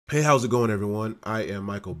Hey, how's it going, everyone? I am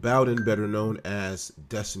Michael Bowden, better known as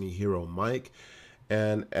Destiny Hero Mike.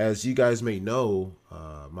 And as you guys may know,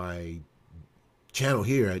 my channel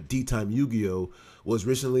here at D-Time Yu-Gi-Oh! Was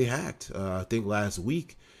recently hacked, I think last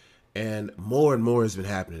week. And more has been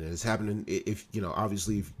happening. And it's happening if,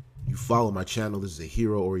 obviously, if you follow my channel, this is a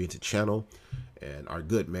hero-oriented channel. And our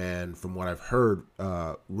good man, from what I've heard,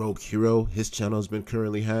 Rogue Hero, his channel has been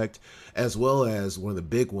currently hacked, as well as one of the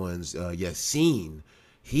big ones, Yassine.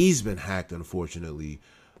 He's been hacked, unfortunately.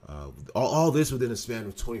 All this within a span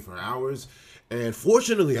of 24 hours. And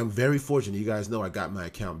fortunately, I'm very fortunate. You guys know I got my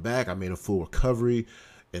account back. I made a full recovery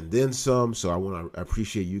and then some. So I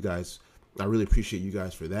appreciate you guys. I really appreciate you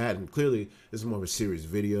guys for that. And clearly, this is more of a serious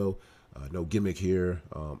video. No gimmick here.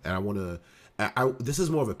 And I want to, this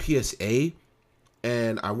is more of a PSA.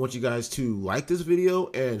 And I want you guys to like this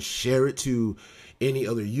video and share it to any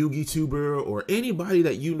other Yugi tuber or anybody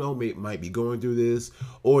that you know might be going through this,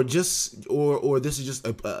 or just or this is just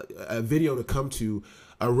a video to come to,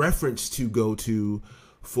 a reference to go to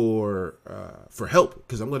for help,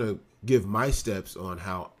 because I'm gonna give my steps on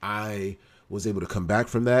how I was able to come back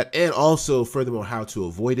from that, and also furthermore how to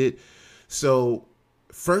avoid it. So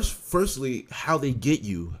firstly, how they get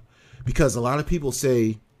you, because a lot of people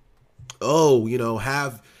say, oh,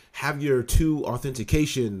 have your two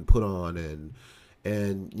authentication put on, and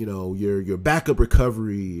your backup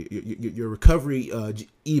recovery, your recovery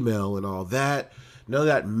email and all that. None of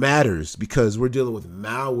that matters, because we're dealing with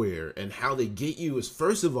malware. And how they get you is,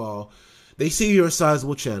 first of all, they see you're a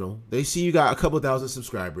sizable channel. They see you got a couple thousand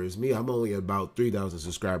subscribers. Me, I'm only about 3,000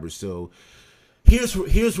 subscribers. So here's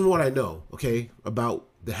from what I know, okay, about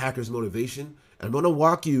the hacker's motivation. I'm going to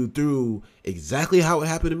walk you through exactly how it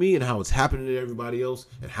happened to me and how it's happening to everybody else,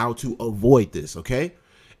 and how to avoid this, okay?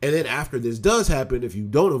 And then after this does happen, if you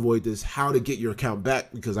don't avoid this, how to get your account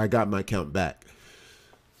back, because I got my account back.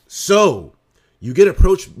 So you get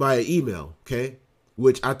approached by an email, okay?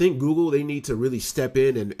 Which I think Google, they need to really step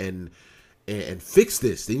in and fix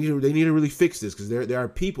this. They need to really fix this, because there are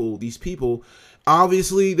people, these people,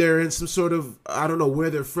 obviously they're in some sort of, I don't know where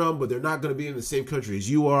they're from, but they're not going to be in the same country as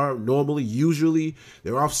you are. Normally, usually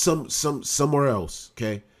they're off somewhere else,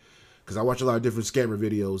 okay? Because I watch a lot of different scammer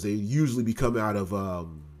videos. They usually be coming out of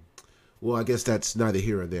well, I guess that's neither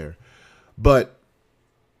here or there, but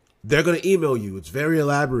they're going to email you. It's very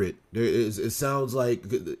elaborate. It sounds like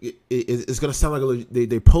it's going to sound like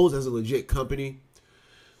they pose as a legit company.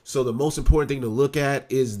 So the most important thing to look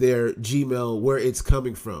at is their Gmail, where it's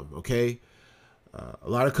coming from, okay? A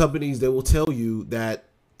lot of companies, they will tell you that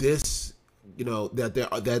this,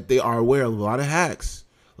 that they are aware of a lot of hacks,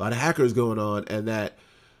 a lot of hackers going on, and that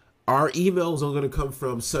our emails are going to come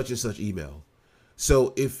from such and such email.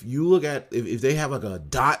 So if you look at, if they have like a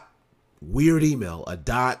dot weird email, a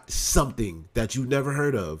dot something that you've never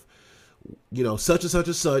heard of, such and such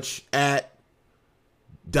and such at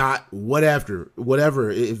dot whatever,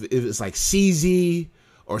 if it's like CZ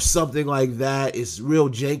or something like that, it's real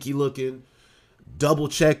janky looking. Double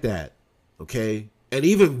check that, okay? And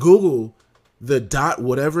even Google the dot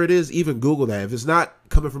whatever it is, even Google that. If it's not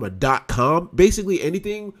coming from a .com, basically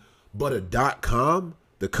anything but a .com,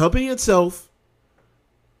 the company itself,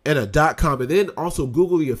 and a .com, and then also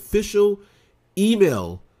Google the official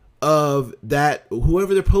email of that,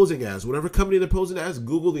 whoever they're posing as, whatever company they're posing as,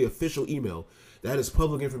 Google the official email. That is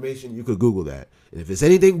public information. You could Google that. And if it's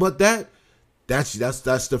anything but that, that's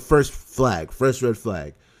the first red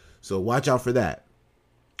flag. So watch out for that.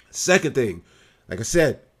 Second thing, like I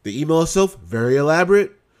said, the email itself, very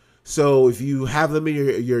elaborate. So if you have them in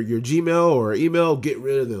your Gmail or email, get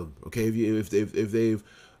rid of them. Okay, if they've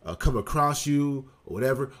come across you or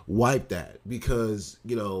whatever, wipe that, because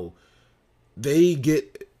they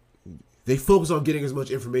focus on getting as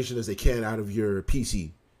much information as they can out of your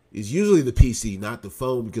PC. It's usually the PC, not the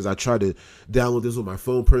phone, because I tried to download this with my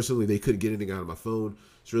phone personally. They couldn't get anything out of my phone.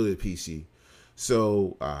 It's really the PC.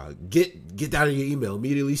 So get that in your email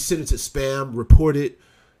immediately. Send it to spam. Report it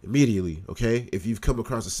immediately. Okay, if you've come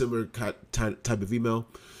across a similar type of email.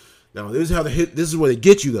 Now this is where they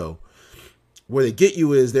get you though. Where they get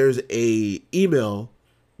you is there's a email.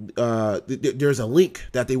 There's a link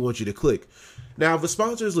that they want you to click. Now, if a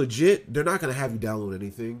sponsor is legit, they're not going to have you download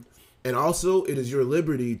anything. And also, it is your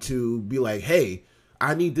liberty to be like, hey,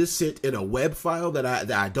 I need this sent in a web file that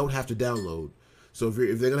I don't have to download. So if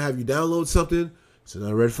they're going to have you download something, it's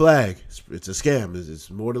another red flag. It's a scam. It's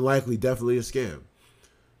more than likely definitely a scam.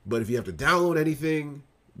 But if you have to download anything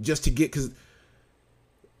just to get, because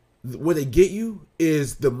where they get you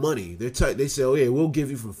is the money. They say, oh yeah, we'll give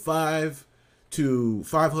you from $500 to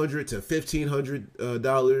 $1,500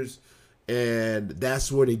 dollars, and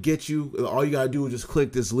that's where they get you. All you gotta do is just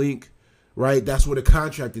click this link, right? That's where the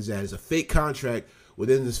contract is at. It's a fake contract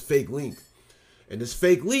within this fake link, and this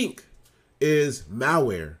fake link is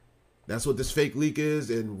malware. That's what this fake link is,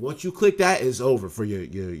 and once you click that, it's over for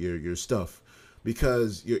your stuff,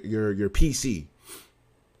 because your PC.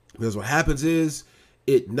 Because what happens is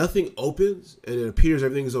nothing opens and it appears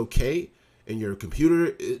everything is okay, and your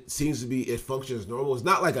computer, it seems to be, it functions normal. It's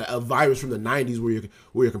not like a virus from the 90s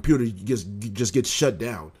where your computer just gets shut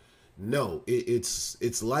down. No,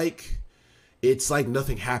 it's like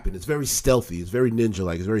nothing happened. It's very stealthy. It's very ninja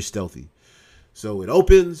like. It's very stealthy. So it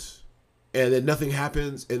opens, and then nothing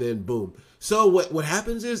happens, and then boom. So what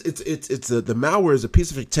happens is the malware is a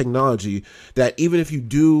piece of technology that even if you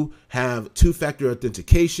do have two-factor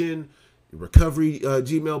authentication, recovery,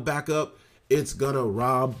 Gmail backup, it's gonna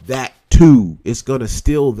rob that too. It's gonna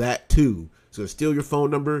steal that too. It's gonna steal your phone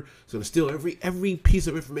number. It's gonna steal every piece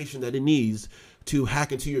of information that it needs to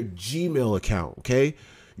hack into your Gmail account. Okay,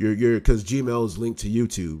 because Gmail is linked to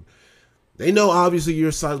YouTube. They know obviously you're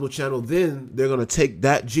a sizable channel. Then they're gonna take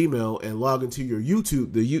that Gmail and log into your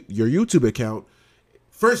YouTube, your YouTube account.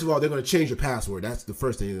 First of all, they're gonna change your password. That's the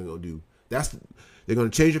first thing they're gonna do. They're gonna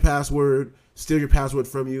change your password, steal your password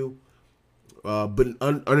from you, but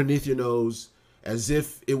underneath your nose, as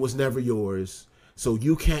if it was never yours, so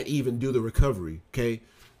you can't even do the recovery. Okay,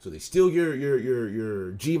 so they steal your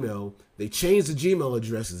Gmail. They change the Gmail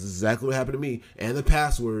address. This is exactly what happened to me, and the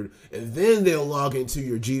password, and then they'll log into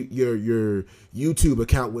your YouTube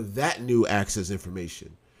account with that new access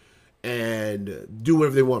information, and do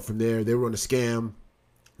whatever they want from there. They run a scam.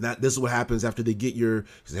 This is what happens after they get your.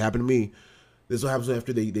 Because it happened to me. This is what happens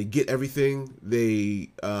after they get everything.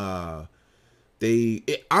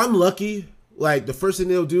 I'm lucky. Like, the first thing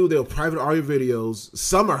they'll do, they'll private all your videos.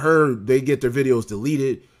 Some I heard they get their videos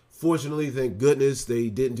deleted. Fortunately, thank goodness they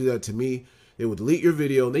didn't do that to me. They would delete your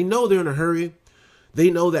video. They know they're in a hurry.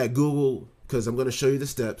 They know that Google, because I'm going to show you the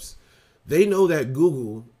steps. They know that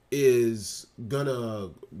Google is going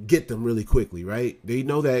to get them really quickly, right? They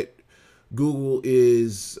know that Google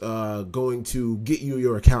is going to get you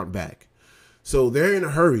your account back. So they're in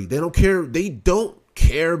a hurry. They don't care. They don't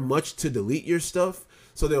care much to delete your stuff.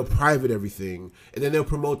 So they'll private everything, and then they'll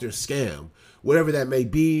promote their scam, whatever that may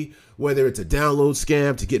be, whether it's a download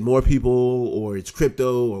scam to get more people, or it's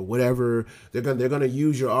crypto or whatever. They're gonna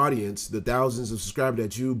use your audience, the thousands of subscribers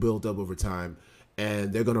that you built up over time,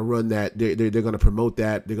 and they're gonna run that. They're gonna promote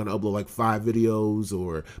that. They're gonna upload like 5 videos,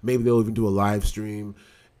 or maybe they'll even do a live stream,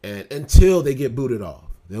 and until they get booted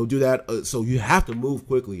off. They'll do that. So you have to move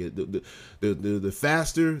quickly. The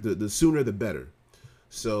faster, the sooner, the better.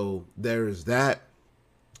 So there is that.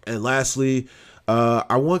 And lastly,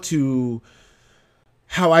 I want to,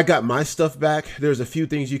 how I got my stuff back. There's a few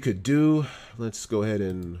things you could do. Let's go ahead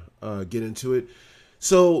and get into it.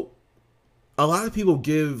 So a lot of people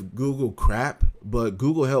give Google crap, but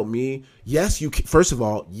Google helped me. Yes, you can, first of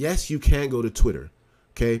all, yes, you can go to Twitter.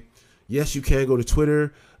 Okay. Yes, you can go to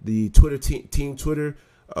Twitter, the Twitter team Twitter,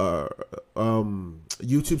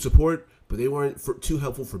 YouTube support, but they weren't too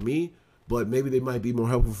helpful for me. But maybe they might be more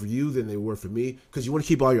helpful for you than they were for me, because you want to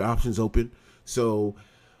keep all your options open. So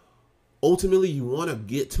ultimately, you want to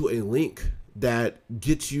get to a link that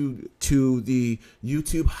gets you to the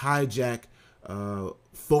YouTube hijack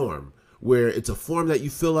form, where it's a form that you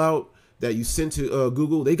fill out, that you send to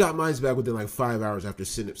Google. They got mine back within like 5 hours after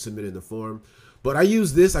submitting the form. But I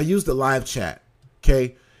use this. I use the live chat.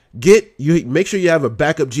 Okay, make sure you have a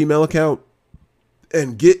backup Gmail account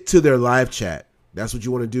and get to their live chat. That's what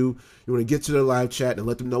you want to do. You want to get to their live chat and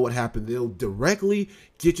let them know what happened. They'll directly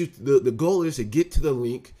get you. The goal is to get to the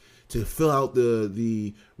link to fill out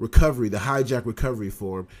the recovery, the hijack recovery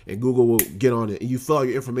form, and Google will get on it. And you fill out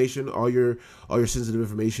your information, all your sensitive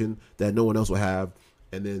information that no one else will have,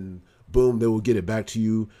 and then boom, they will get it back to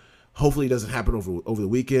you. Hopefully, it doesn't happen over the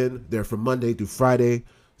weekend. They're from Monday through Friday,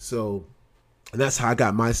 so and that's how I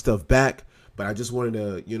got my stuff back. But I just wanted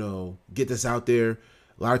to get this out there.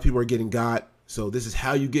 A lot of people are getting got. So this is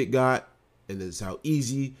how you get got, and this is how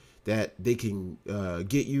easy that they can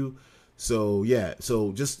get you. So yeah,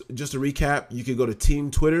 so just to recap, you can go to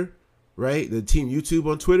Team Twitter, right? The Team YouTube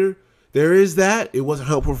on Twitter. There is that. It wasn't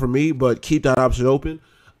helpful for me, but keep that option open.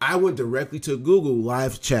 I went directly to Google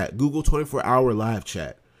live chat, Google 24-hour live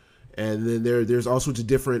chat. And then there's all sorts of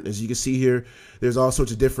different, as you can see here, there's all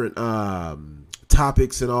sorts of different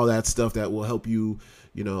topics and all that stuff that will help you,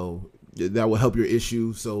 that will help your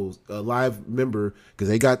issue. So a live member, because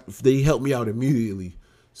they helped me out immediately.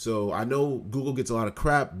 So I know Google gets a lot of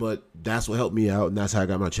crap, but that's what helped me out, and that's how I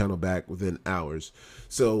got my channel back within hours.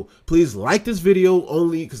 So please like this video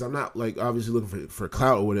only because I'm not like obviously looking for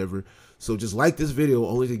clout or whatever. So just like this video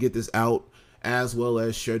only to get this out, as well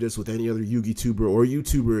as share this with any other Yugi tuber or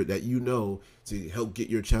YouTuber that you know to help get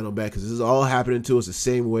your channel back, because this is all happening to us the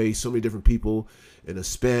same way. So many different people in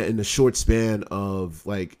the short span of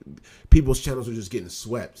like people's channels are just getting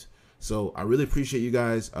swept. So I really appreciate you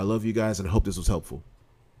guys. I love you guys, and I hope this was helpful.